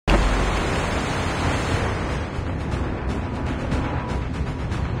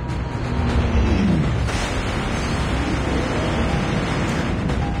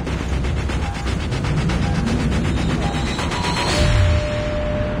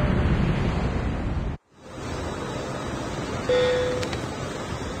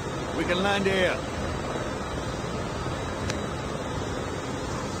can land here.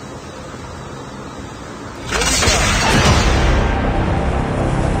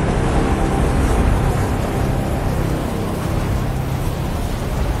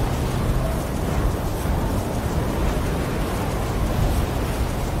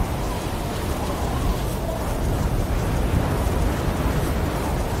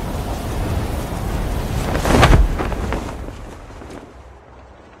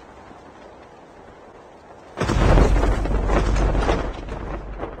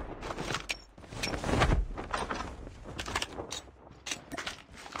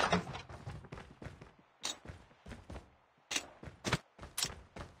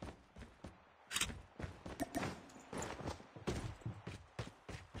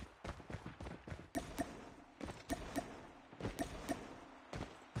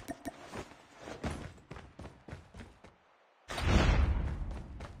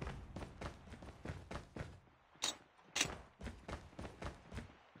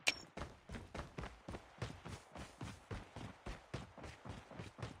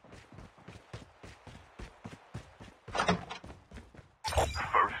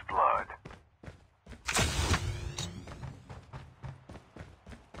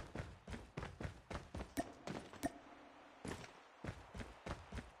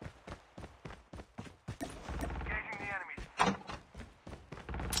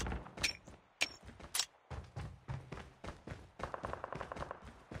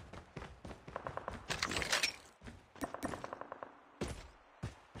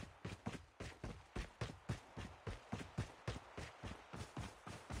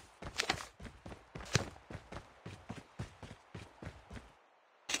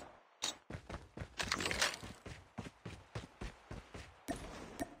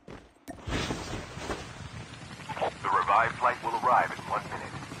 Revived flight will arrive in 1 minute.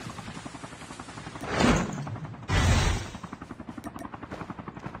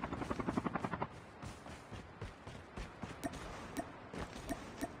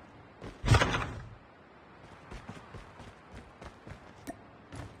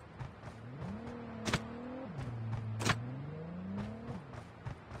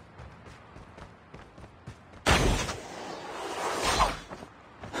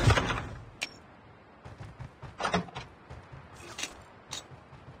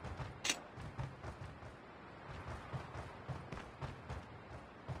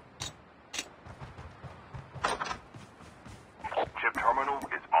 Terminal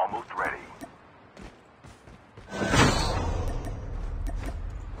is almost ready.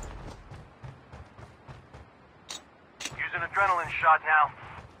 Use an adrenaline shot now.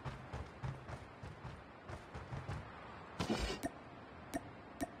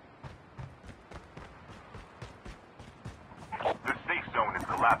 The safe zone is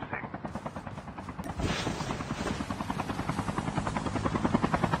collapsing.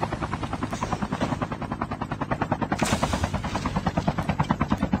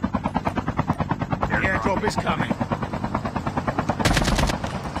 Airdrop is coming.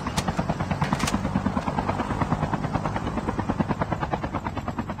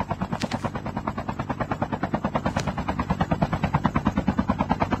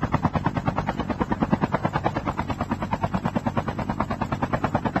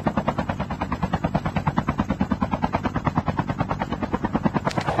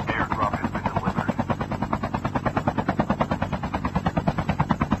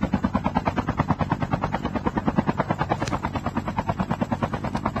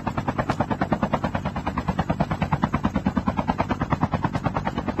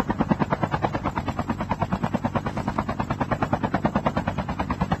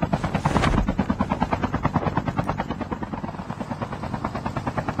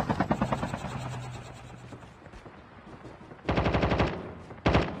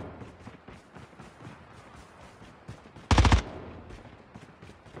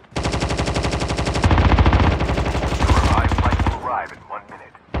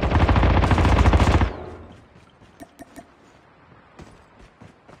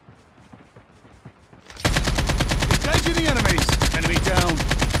 Engaging the enemies! Enemy down!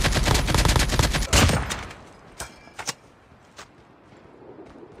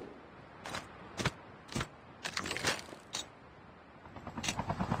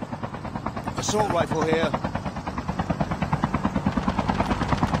 Assault rifle here.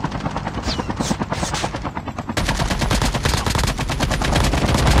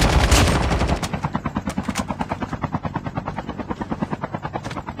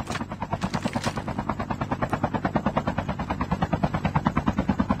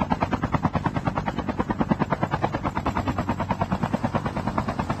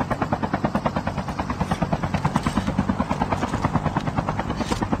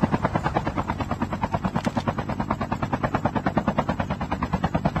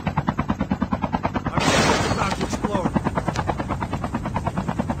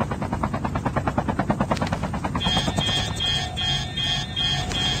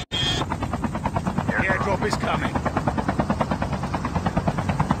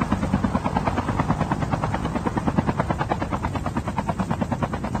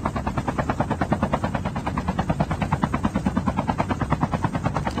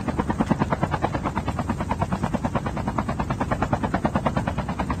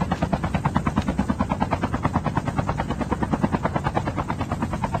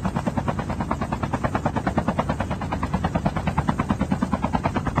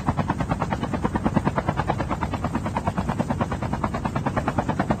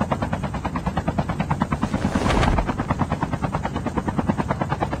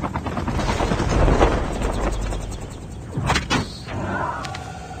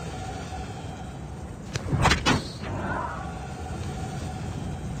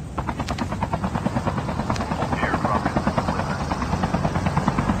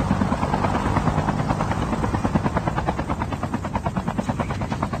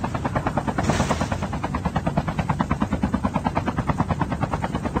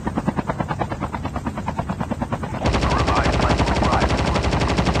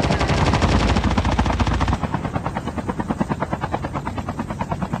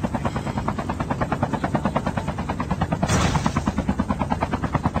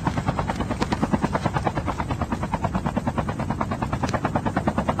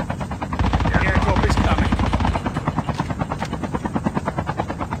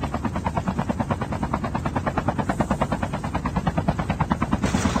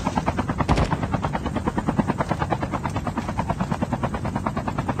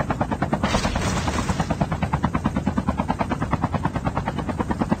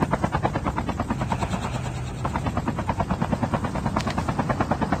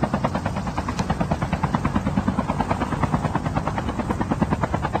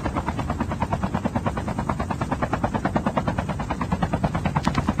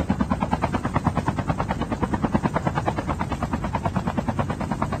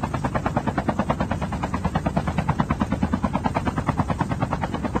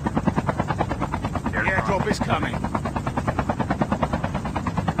 coming.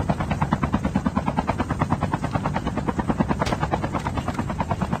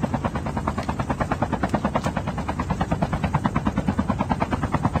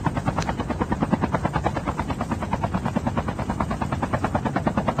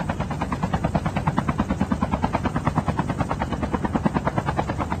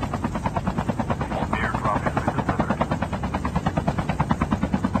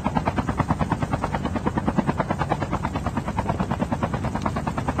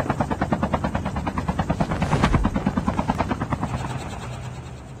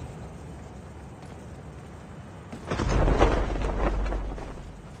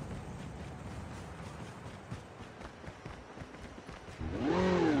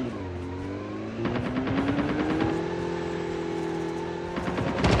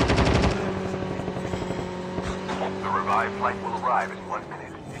 Flight will arrive in 1 minute.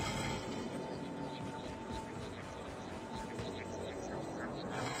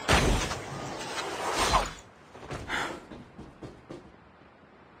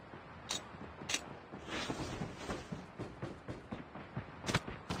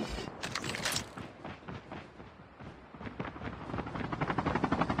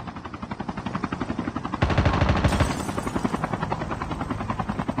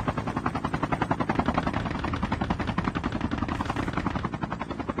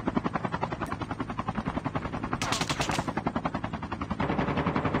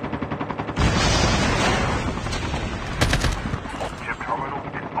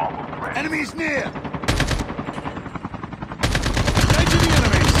 Enemies near! Engage the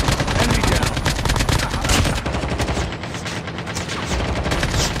enemies! Enemy down!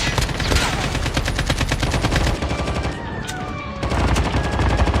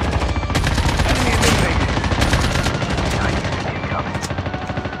 Enemy eliminated!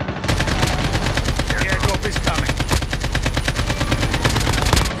 The airdrop is coming!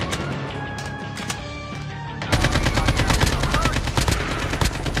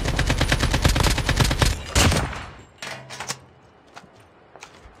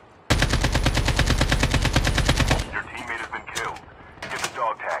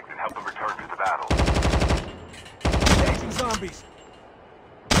 Zombies!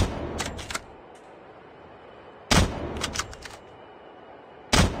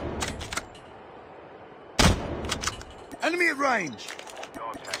 Enemy at range!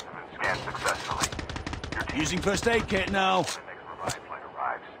 Dog tags have been scanned successfully. Using first aid kit now. The next revive flight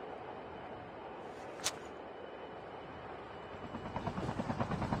arrives.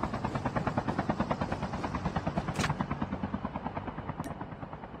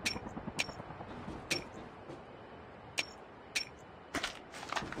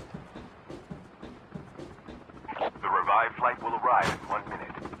 The revived flight will arrive in 1 minute.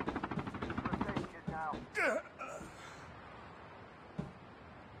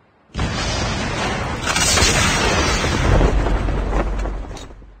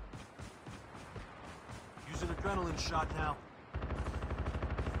 Using adrenaline shot now.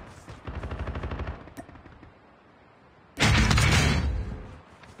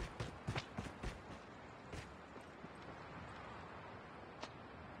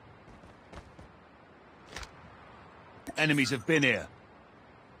 Enemies have been here.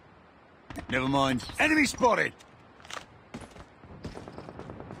 Never mind. Enemy spotted!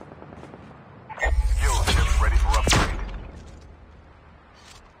 Skill ship ready for upgrade.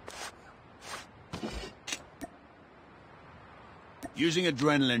 Using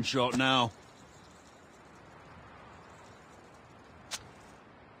adrenaline shot now.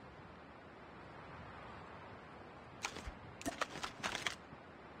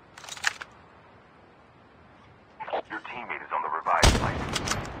 Your teammate is on the revived flight.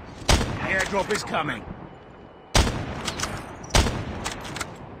 The airdrop is coming.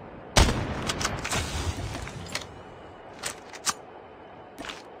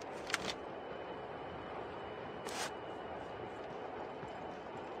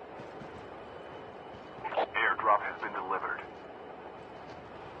 Airdrop has been delivered.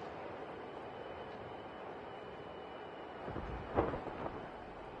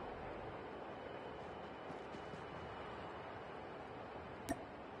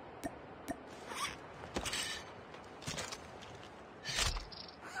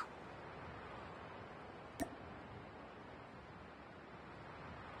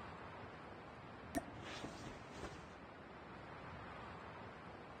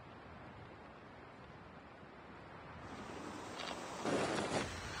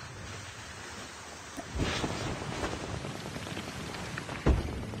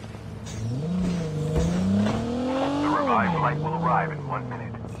 The revived flight will arrive in 1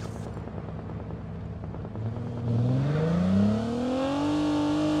 minute.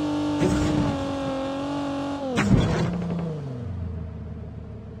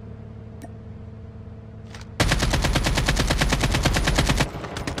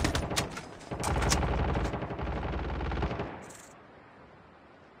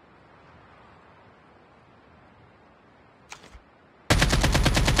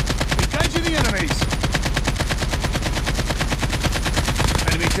 enemies!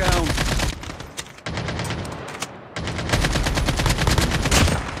 Enemy down!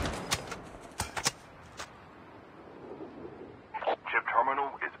 Chip terminal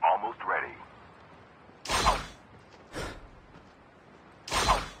is almost ready.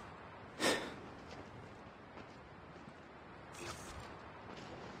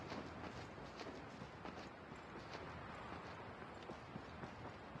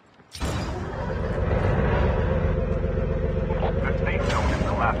 The safe zone is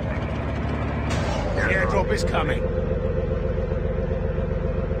collapsing. The airdrop is coming.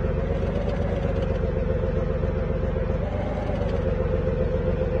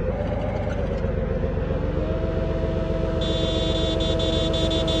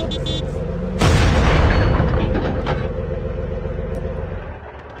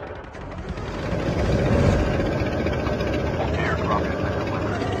 Airdrop has been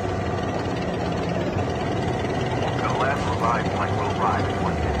delivered. The last revived flight will arrive in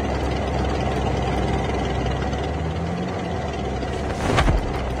 1 minute.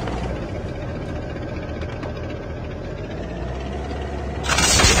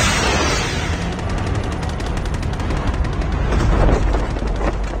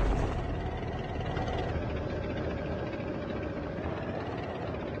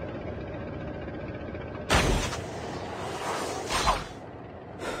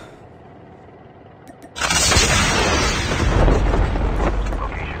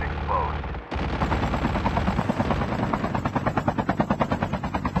 Location exposed.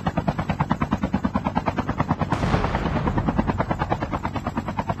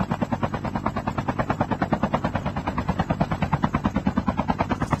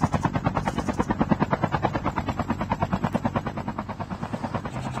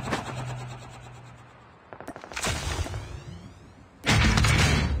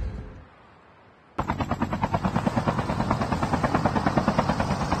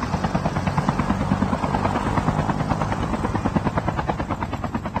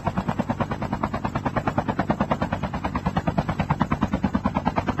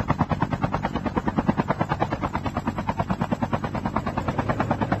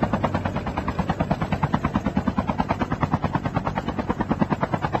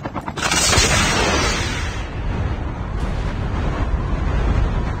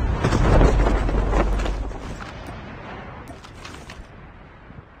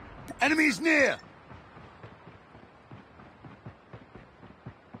 Enemies near!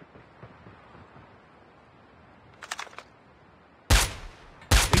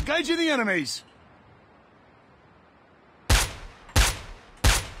 Engaging the enemies!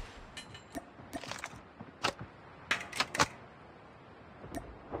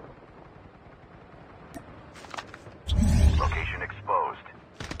 Location exposed.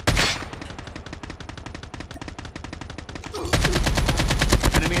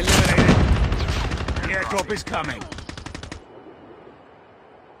 Enemy eliminated! The airdrop is coming!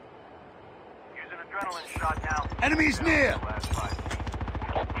 Use an adrenaline shot now. Enemies near! Last 5 feet.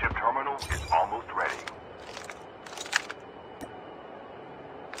 Chip terminal is almost ready.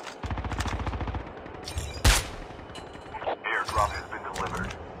 Airdrop has been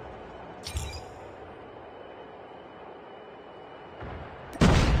delivered.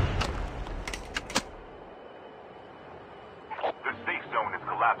 The safe zone is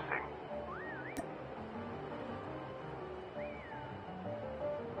collapsing.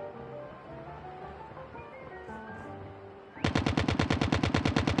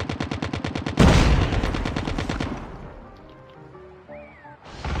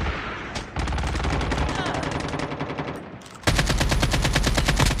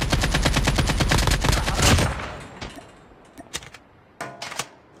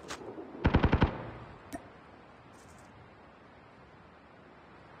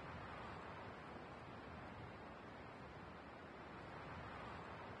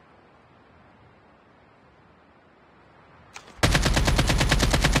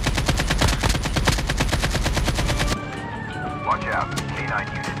 Watch out.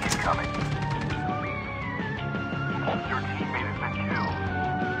 K9